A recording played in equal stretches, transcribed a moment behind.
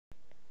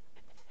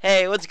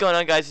Hey, what's going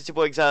on, guys? It's your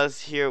boy Exiles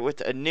here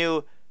with a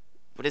new,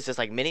 what is this,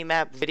 like mini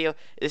map video?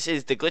 This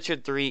is the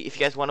Glitcher 3. If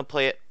you guys want to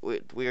play it,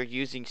 we are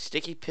using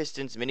Sticky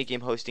Pistons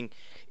minigame hosting.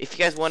 If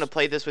you guys want to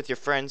play this with your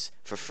friends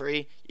for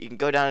free, you can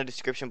go down in the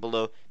description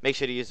below. Make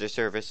sure to use their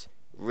service.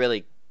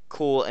 Really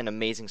cool and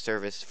amazing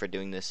service for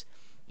doing this.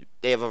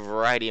 They have a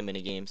variety of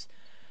minigames.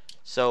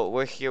 So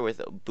we're here with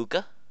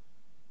Buka,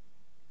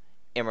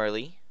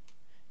 Emerly,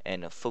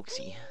 and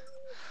Folksy.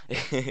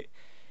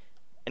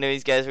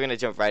 Anyways, guys, we're gonna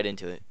jump right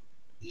into it.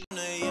 I'm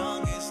the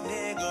youngest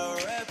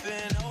nigga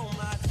rapping, oh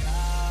my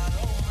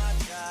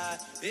god,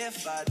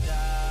 if I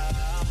die,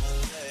 I'm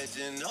a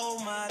legend, oh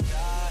my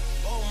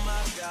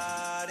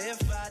god,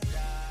 if I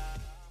die,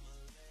 I'm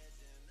a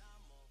legend,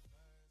 I'm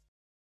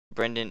a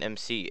Brendan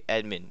MC,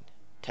 admin,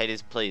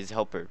 Titus plays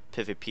helper,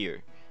 pivot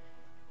peer.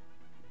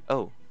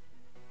 Oh,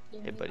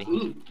 hey buddy.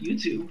 Ooh,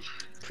 YouTube.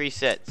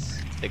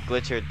 Presets, the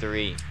Glitcher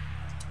 3. This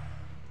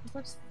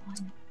looks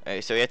fun.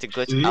 Alright, so we have to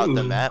glitch out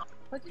the map.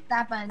 Look at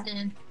that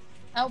button.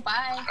 Oh,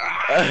 bye.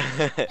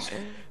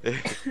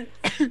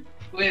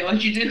 Wait,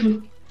 what'd you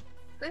do?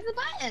 There's a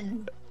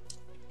button.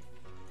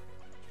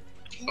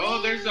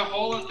 Oh, there's a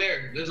hole up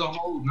there. There's a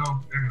hole. No,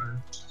 never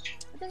mind.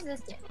 What does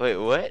this do? Wait,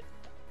 what?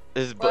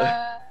 This is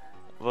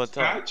what's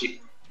up? Gotcha.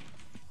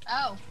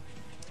 Oh.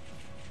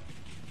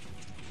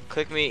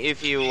 Click me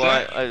if you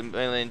want a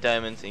million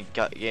diamonds in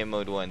game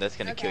mode 1. That's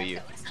gonna kill you.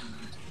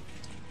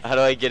 How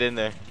do I get in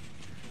there?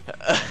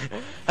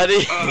 How do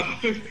you?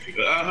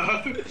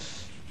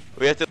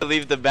 We have to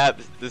leave the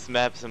map. This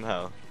map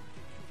somehow.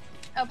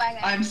 Oh, bye,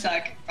 guys. I'm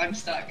stuck. I'm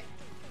stuck.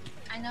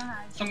 I know how.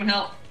 Someone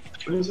help.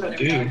 What does that There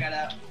we go, I do? got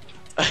out.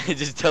 It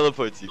just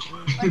teleports you.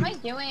 What am I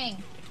doing?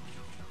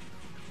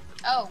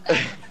 Oh,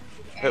 guys.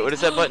 Wait, what does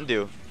that button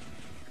do?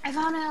 I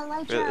found an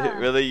elytra.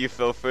 Really, you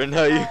fell for it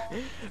now? You.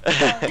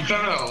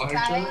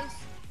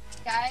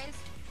 Guys,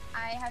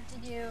 I have to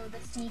do the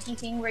sneaky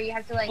thing where you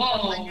have to like go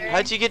Whoa. under.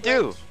 How'd you get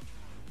through?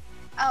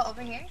 Oh,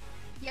 over here.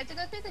 You have to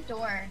go through the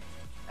door.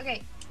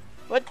 Okay.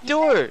 What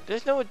door?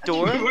 There's no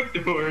door. What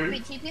door?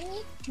 Wait, TP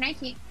me? Can I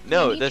TP?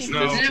 No, Can you that's TP? No.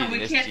 No, cheating, we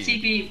that's can't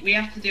cheating. TP. We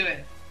have to do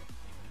it.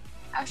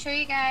 I'll show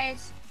you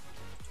guys.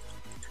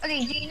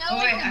 Okay, do you know Oh,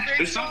 like wait, the there's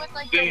first one with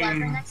like the lever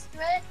something- next to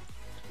it?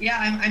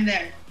 Yeah, I'm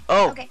there.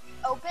 Oh, Okay,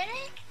 open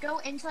it, go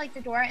into like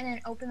the door and then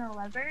open the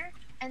lever.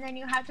 And then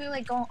you have to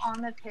like go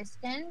on the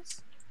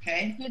pistons,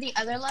 Okay. do the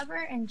other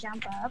lever and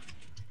jump up.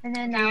 And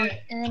then Okay, now,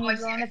 wait. and then Oh, I you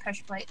go see on the it.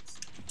 pressure plates.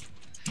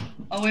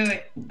 Oh,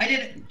 wait. I did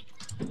it.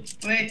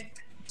 Wait.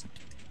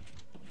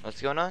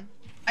 what's going on?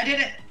 I did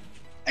it.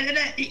 I did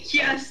it.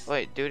 Yes.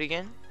 Wait, do it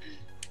again.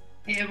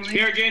 Hey, Emily.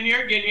 Here, get in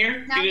here. Get in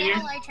here. Now Get in get a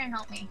here. light and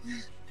help me.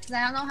 Cause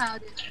I don't know how to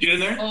do this. Get in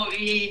there. Oh,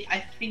 yeah,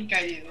 I think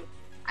I do.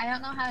 I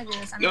don't know how to do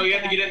this. I'm No, not you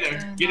have good to get at in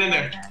there. doing Get in all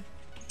there.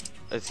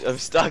 of that. I'm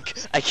stuck.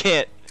 I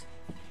can't.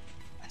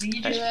 I think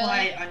you just Do it.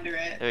 fly under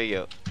it. There we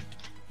go.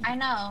 I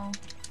know.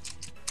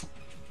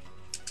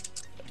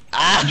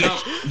 Ah!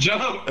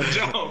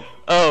 Jump.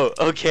 Oh,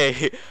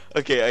 okay.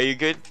 Okay, are you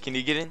good? Can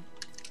you get in?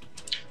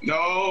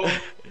 No.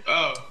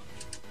 Oh.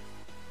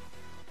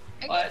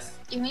 What?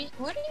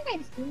 What are you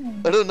guys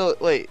doing? I don't know.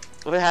 Wait,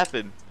 what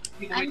happened?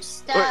 I'm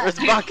stuck. Where's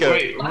Baka?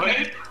 Wait,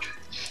 what?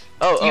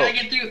 Oh, We oh. gotta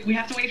get through. We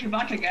have to wait for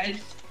Baka, guys.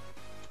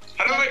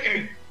 How do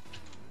I?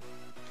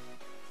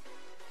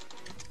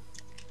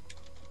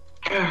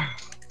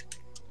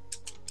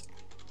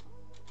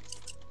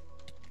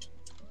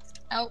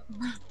 Oh.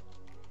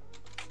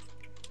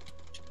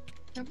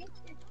 Okay.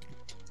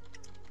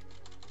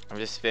 I'm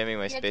just spamming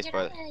my You have to get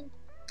spacebar. in.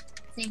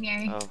 Same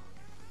here.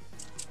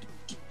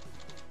 Oh.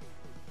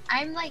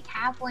 I'm like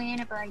halfway in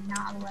it, but like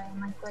not all the way.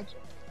 I'm like glitching.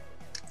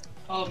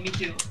 Oh, me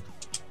too.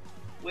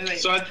 Wait.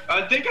 So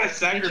I think I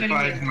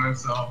sacrificed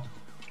myself.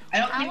 I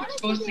don't I think want we're to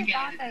supposed see to you get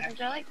back in there, there. 'cause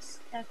you're like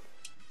stuck.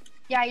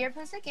 Yeah, you're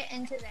supposed to get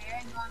into there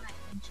and go on that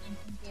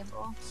enchanting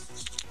table.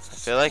 I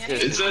feel like Yeah, It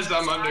this. says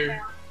I'm under.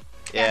 Yeah,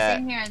 Yeah.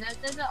 same here.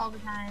 That does it all the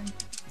time.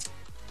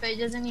 But it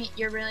doesn't mean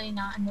you're really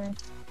not under.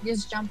 You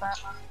just jump up.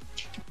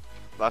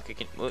 Baka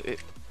can.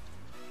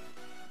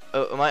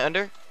 Oh, am I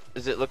under?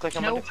 Does it look like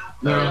I'm Nope.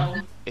 under?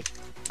 No.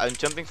 I'm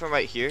jumping from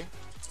right here,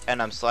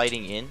 and I'm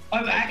sliding in, Oh,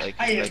 like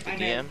I am. the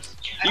DMs.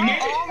 You made it.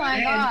 Oh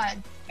my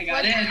god. I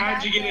got What's in.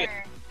 How'd you back get it?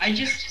 there? I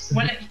just,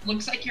 when it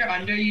looks like you're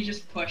under, you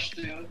just push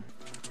through.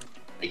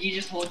 Like you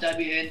just hold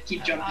W and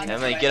keep jumping.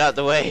 Emily, get out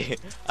the way.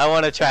 I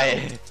want to try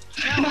it.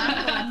 No,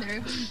 I'm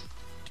going through.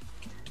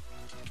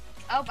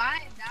 Oh, bye,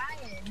 I'm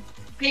dying.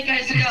 Hey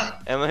guys, look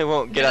up. Emily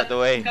won't get out the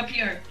way. Look up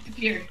here. Up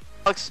here.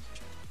 Alex,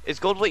 is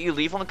gold what you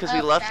leave on? Because we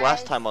Oh, left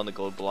last guys. time on the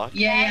gold block.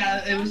 Yeah,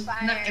 Guys, it was.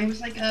 on No, fire. it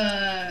was like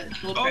a.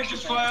 gold Oh, pressure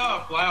just plate.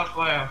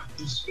 fly off.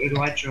 Just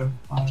Elytra.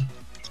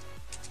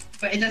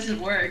 But it doesn't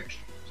work.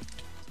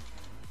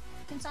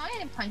 Can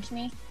someone punch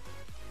me?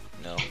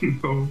 No.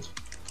 No.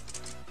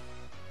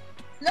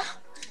 No.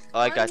 Oh,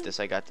 I got Um, this.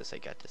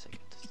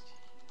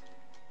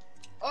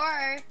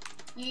 Or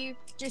you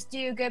just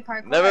do good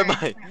parkour. Never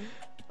mind.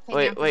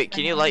 Okay, now Wait. push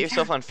Can the you button. light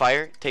yourself on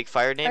fire? Take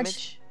fire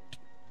damage?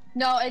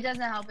 No, it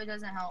doesn't help. It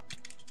doesn't help.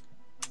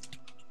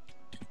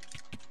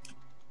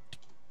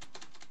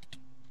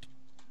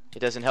 It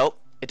doesn't help.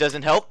 It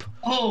doesn't help.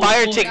 Oh,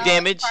 Fire oh, tick No,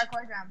 damage. it's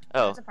parkour jump.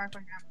 Oh. It's a parkour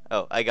jump.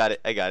 Oh, I got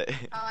it. I got it.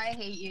 Oh, I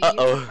hate you.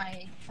 Uh-oh. You took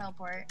my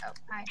teleport. Oh,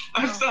 hi.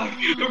 I'm Oh. stuck.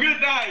 I'm gonna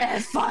die.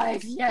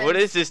 F5, yes. What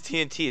is this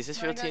TNT? Is this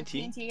You real wanna go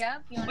TNT? TNT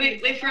up? You wanna Wait,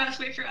 do wait for that? us,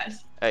 wait for us.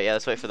 Alright, yeah,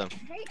 let's wait for them.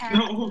 Hey, Em.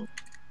 No.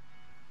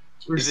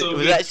 We're Was, so it,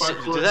 was good that at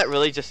parkour. was that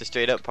really just a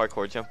straight up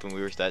parkour jump when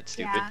we were that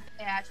stupid? Yeah,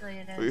 actually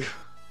it We- is.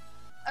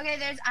 Okay,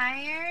 there's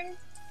iron.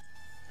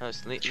 No,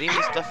 leave me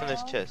stuff in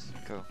this chest,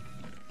 girl.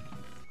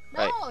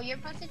 No, Right. you're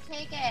supposed to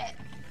take it.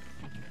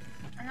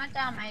 I'm not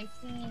dumb. I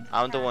see.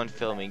 I'm the one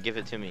filming. Give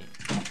it to me.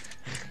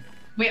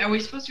 Wait, are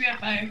we supposed to be on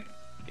fire?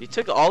 You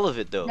took all of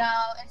it though. No,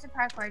 it's a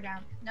parkour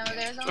jump. No,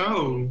 there's only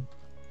Oh.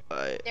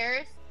 Alright,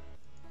 there's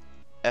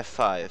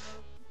F5.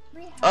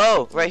 3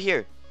 Oh, right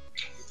here.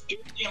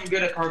 I'm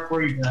good at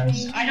parkour, you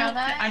guys. You I know don't.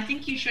 that? I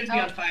think you should be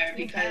Oh, on fire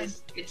you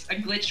because it's a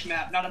glitch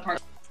map, not a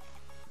park.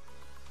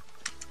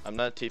 I'm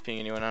not TPing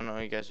anyone. I don't know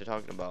what you guys are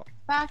talking about.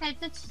 Fuck,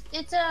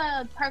 it's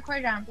a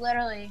parkour jump,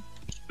 literally.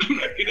 I'm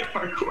not good at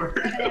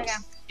parkour. There we go.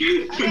 Okay,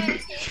 You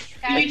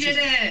guys, did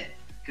it!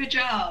 Good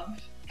job.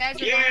 guys,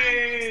 we're going on the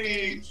next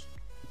Yay! stage.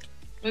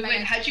 Wait, Okay.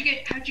 wait. How'd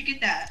you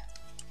get that?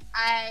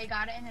 I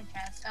got it in a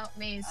chest. Oh,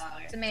 maze.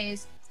 Okay. It's a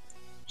maze.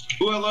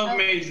 Ooh, I love Oh.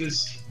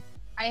 mazes.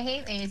 I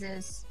hate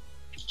mazes.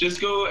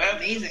 Just go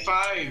Amazing.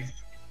 F5.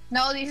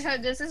 No,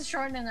 this is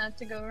short enough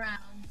to go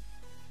around.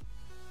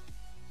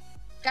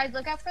 Guys,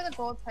 look out for the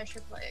gold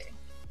pressure plate.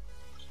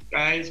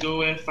 Guys, go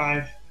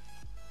F5.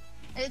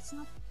 It's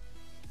not.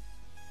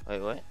 Wait,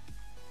 what?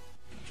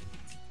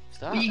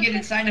 Stop. Well, you get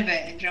inside of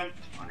it and jump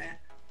on it.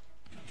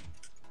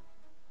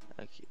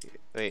 Okay.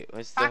 Wait,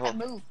 what's the Fuck whole it,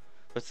 move.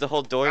 what's the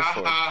whole door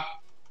for? Aha.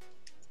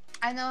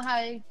 I know how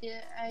to do.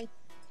 I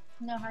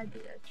know how to do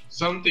it.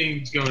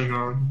 Something's going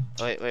on.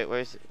 Wait,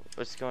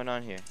 what's going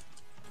on here?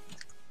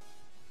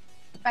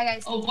 Bye,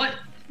 guys. Oh, what?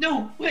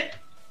 No, what?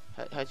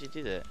 How'd you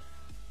do that?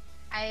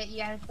 You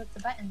gotta click the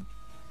button.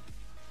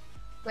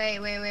 Wait.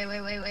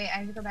 I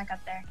have to go back up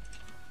there.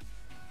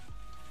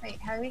 Wait,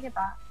 how do we get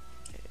back?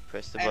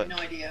 Press the I have button.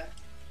 no idea.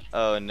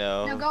 Oh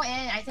no. No, go in.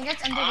 I think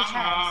it's under the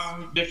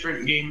chest.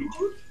 Different game.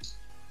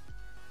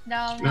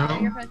 No, No?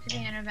 you're supposed to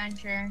be an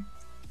adventure.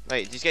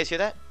 Wait, did you guys hear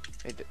that?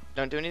 Wait,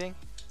 don't do anything.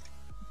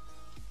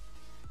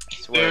 I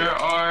There swear.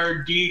 are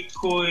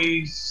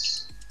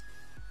decoys.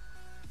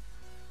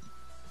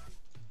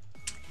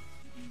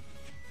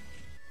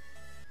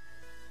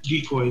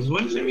 Decoys.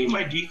 What does it mean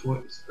by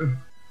decoys?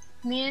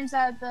 Means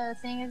that the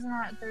thing is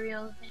not the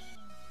real thing.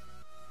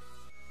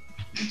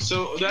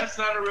 So that's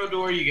not a real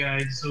door, you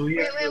guys. So we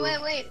have to...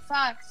 Wait,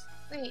 Fox.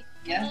 Wait.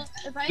 Yeah?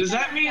 Does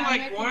that mean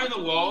like one of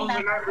the walls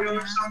are not real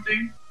or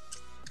something?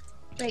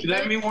 Wait, Does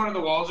that mean one of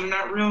the walls are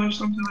not real or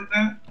something like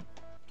that?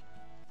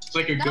 It's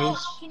like a no,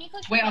 ghost. can you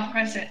click the Wait, I'll button?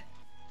 press it.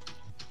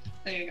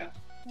 There you go.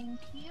 Thank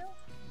you.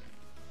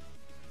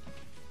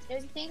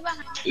 There's a thing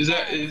behind Is the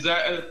that bed. is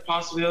that a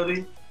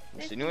possibility?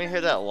 Did anyone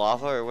hear that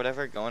lava or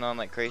whatever going on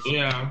like crazy?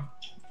 Yeah.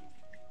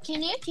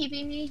 Can you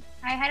TP me?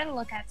 I had to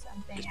look at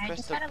something. Just I press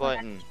just the had to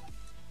button. look at.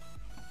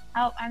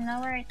 Oh, I'm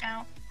nowhere right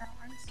now. Oh,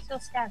 I'm still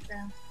stuck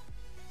though.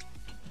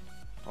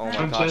 Oh my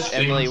I'm gosh,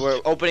 testing. Emily, we're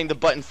opening the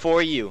button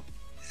for you.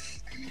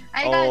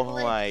 I got Oh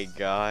glitched. my I'm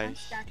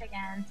gosh. stuck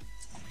again.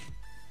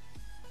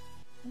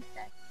 I'm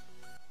stuck.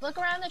 Look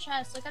around the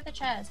chest. Look at the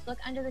chest. Look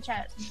under the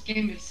chest. This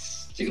game is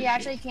stupid. You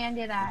actually can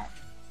do that.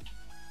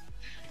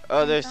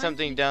 Oh, there's Don't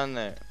something you- down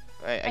there.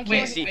 I I can't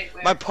can't- see. wait.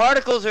 My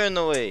particles are in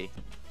the way.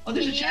 Oh,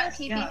 there's a Can you chest.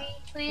 TP Yeah. me,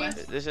 please?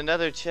 What? There's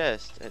another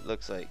chest, it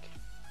looks like.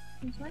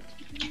 What?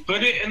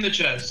 Put it in the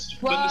chest.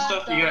 Put the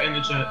stuff you got in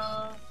the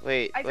chest.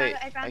 Wait, I found wait. it.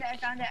 I found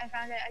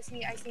it.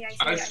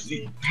 I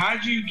see.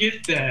 How'd you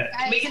get that?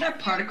 Can we get our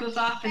particles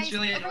off? It's Guys,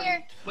 really over annoying.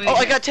 here. Wait, Oh,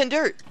 I got 10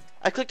 dirt.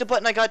 I clicked a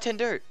button, I got 10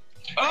 dirt.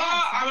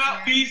 Oh, I'm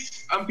out.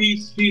 Peace. I'm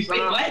peace. Peace. Wait,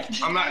 I'm out.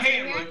 what? I'm not. Hey,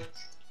 Over here? Emily.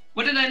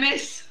 What did I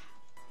miss?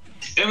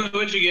 Emily,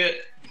 what'd you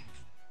get?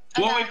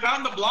 Well, we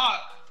found the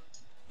block.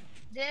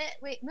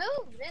 Wait, move.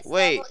 This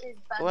Wait, level is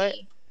buggy. what?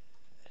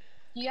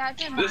 You have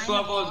to This mine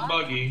level is block.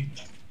 buggy.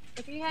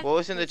 If you have What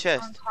was in the this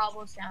chest? On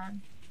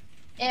cobblestone.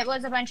 It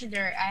was a bunch of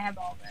dirt. I have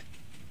all of it.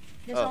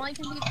 This Oh. only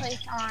can be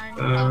placed on Um,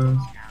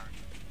 cobblestone.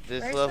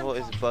 This Where's level the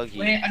is button? buggy.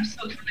 Wait, I'm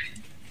still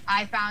coming.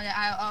 I found it.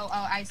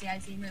 I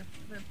see. Move.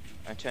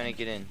 I'm trying to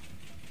get in.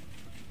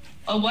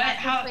 Oh, what? You have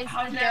to How? place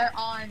How's the that? dirt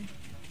on.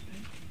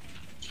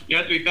 You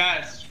have to be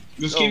fast.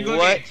 Just Oh, keep looking.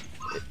 what?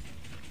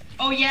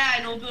 Oh yeah,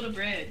 and we'll build a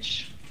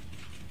bridge.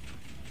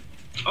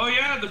 Oh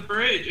yeah, the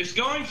bridge. It's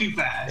going too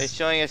fast. It's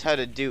showing us how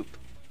to dupe.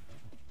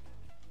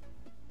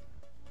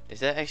 Is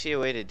that actually a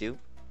way to dupe?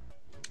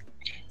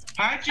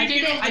 How'd you I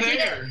did get it, over I did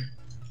there?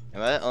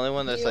 Am I the only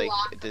one that's You like,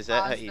 walk does that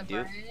how across you the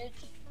dupe? bridge.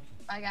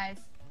 Bye guys.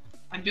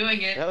 I'm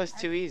doing it. That was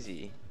too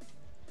easy.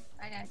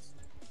 Bye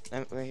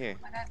guys. Right here.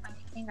 My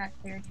thing got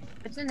cleared.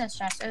 What's in this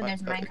chest? Oh, What?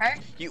 there's a Okay.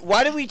 minecart.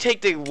 Why did we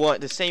take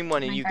the same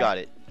one and you Minecart. got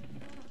it?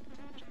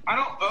 I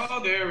don't.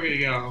 Oh, there we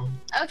go.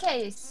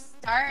 Okay,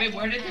 start. Wait,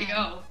 where did they again.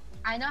 go?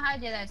 I know how to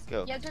do this.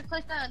 Go. You have to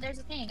click the. There's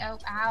a thing. Oh,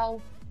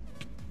 ow.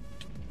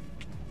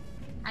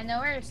 I know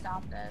where to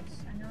stop this.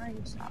 I know where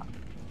to stop.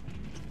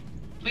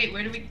 Wait,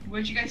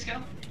 where'd you guys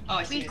go? Oh,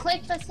 I see We it.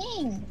 clicked the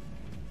thing.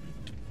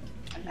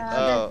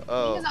 Oh, The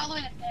oh. thing is all the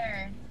way up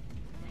there.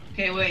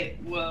 Okay, wait,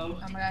 whoa.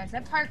 Oh my god, is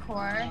that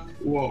parkour?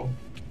 Whoa.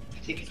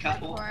 Take a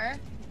couple. Parkour.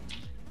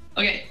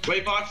 Okay,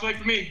 Wait, Fox, wait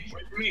for me.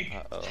 Wait for me.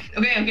 Uh-oh.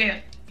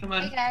 okay, come Hey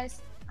on.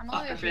 guys, I'm all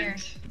Oh, the way up here.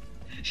 perfect.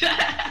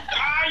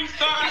 Ah, you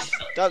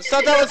suck!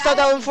 Stop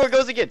that one before it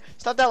goes again.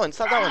 Stop that one.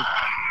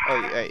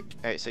 Oh,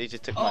 alright, so you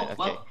just took Oh, mine. Okay,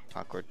 well.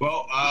 awkward.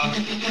 Well,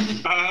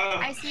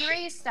 I see where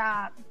you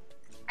stop.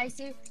 I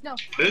see. No.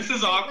 this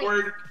is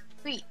awkward.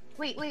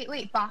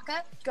 Wait.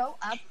 Baka, go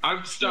up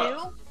I'm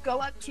stuck. Go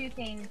up two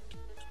things.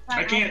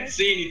 I can't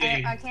see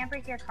anything. I can't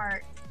break your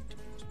cart.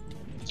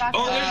 Baka,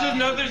 Oh, there's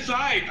another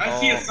side. I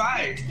see a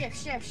side.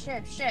 Shift.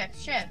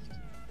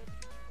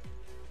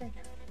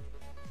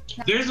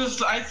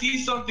 I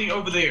see something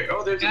over there.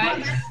 Oh, there's a Guys.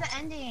 button. That's the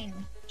ending.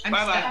 I'm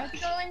Bye-bye. I stuck. have to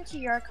go into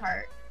your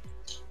cart.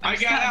 I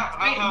got out.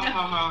 Wait,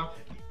 no.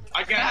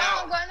 I got No, I'm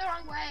out. going the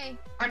wrong way.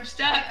 I'm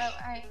stuck. Oh,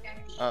 I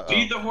Uh-oh.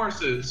 Feed the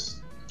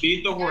horses.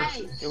 Feed the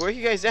horses. Hey, where are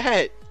you guys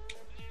at?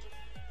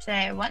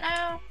 say what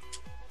now?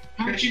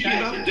 How'd you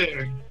get up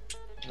there?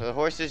 The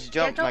horses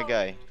jump, my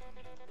guy.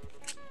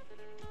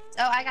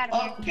 Oh, I got it.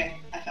 Oh, okay,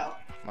 I fell.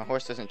 My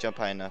horse doesn't jump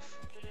high enough.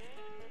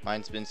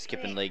 Mine's been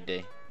skipping leg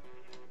day.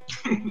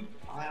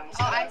 Oh, I almost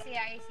Oh, fell. I see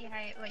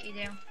what you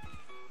do.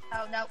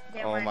 Oh, nope,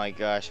 didn't Oh work. my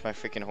gosh, my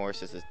freaking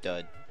horse is a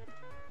dud.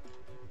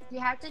 You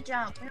have to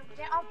jump.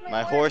 Get off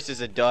My horse is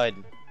a dud.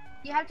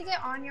 You have to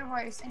get on your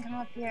horse and come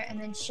up here and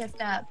then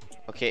shift up.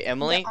 Okay,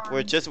 Emily, Get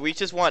on. we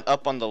just want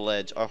up on the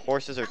ledge. Our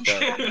horses are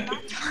dud.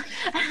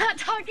 I'm not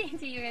talking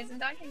to you guys. I'm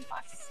talking to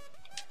Fox.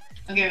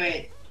 Okay,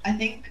 wait. I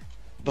think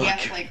we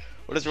have to, like,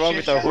 What is wrong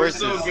with shift our up. We're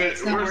horses? so good.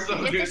 We're so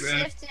You have good, to man.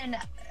 shift and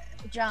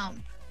jump.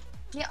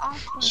 Get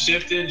off. the-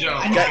 Shift and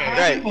jump. I You know. Okay. guys,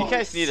 right, you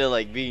guys need to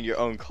like be in your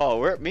own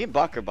call. Me and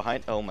Bach are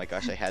behind. Oh my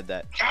gosh, I had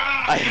that.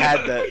 I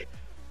had that.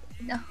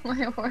 No,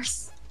 my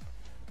horse.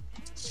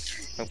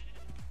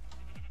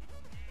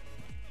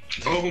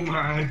 Oh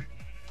my.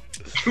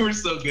 We're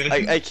so good.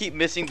 I keep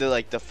missing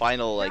the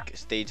final like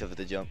stage of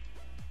the jump.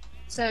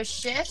 So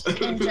shift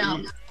and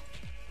jump.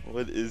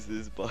 What is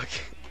this, Bach?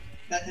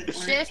 that didn't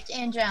work. Shift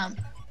and jump.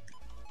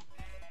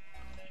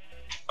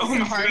 Oh It's a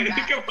my hard god,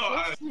 map. come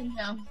on. Shift and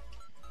jump.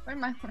 Where'd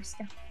my horse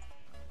go?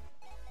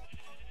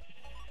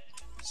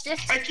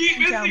 Shift I keep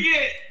and jump. missing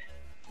it.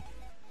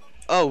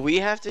 Oh, we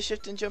have to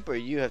shift and jump, or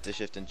you have to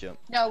shift and jump?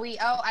 No,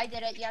 I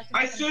did it. You have to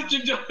I shift and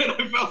shift jump. and jump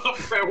and I fell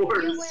off my You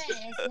horse. win.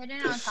 It's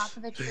hidden on top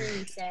of a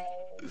tree, say.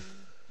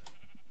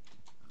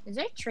 Is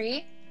there a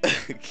tree?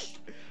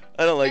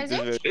 I don't like Is this.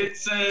 it? Very. It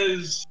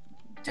says,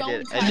 Don't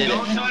I touch did it. it.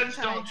 don't touch,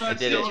 don't I touch,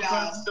 did don't it.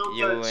 touch, don't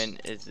You touch. win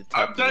is the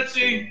I'm top of the tree.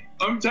 touching.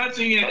 I'm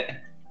touching it.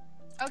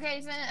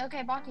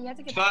 Okay, Baka, you have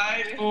to get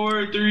 5,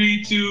 4,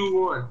 3, 2,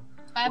 1.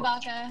 Bye,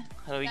 Baka.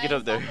 How do we get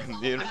up there?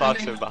 Me and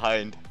Fox are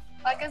behind.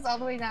 Baka's all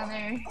the way down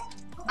there.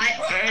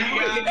 I'm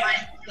already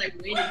like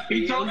waiting for He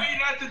you. told me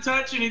not to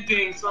touch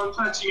anything, so I'm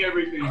touching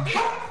everything.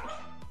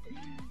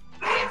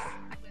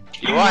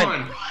 You won.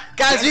 won.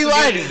 Guys, we That's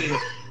won! good.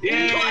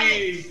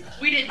 Yay!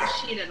 We didn't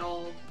cheat at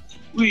all.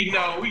 We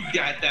got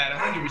that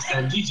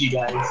 100%. GG,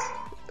 guys.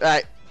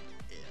 Alright.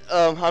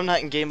 I'm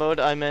not in game mode.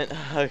 I meant.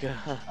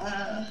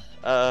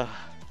 Uh,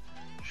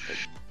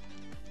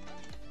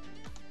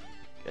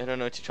 I don't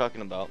know what you're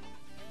talking about.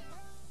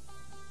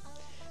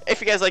 If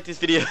you guys like this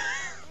video,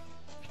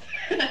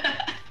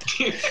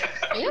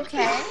 Are you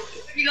okay?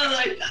 we go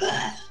like.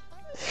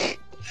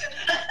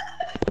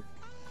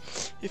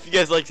 if you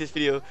guys like this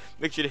video,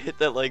 make sure to hit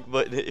that like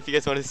button. If you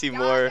guys want to see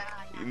more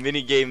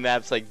mini game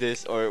maps like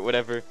this or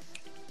whatever,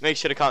 make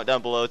sure to comment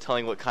down below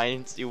telling what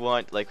kinds you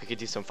want. Like we could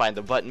do some find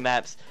the button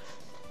maps,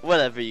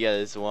 whatever you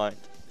guys want.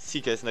 See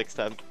you guys next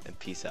time and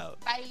peace out.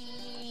 Bye.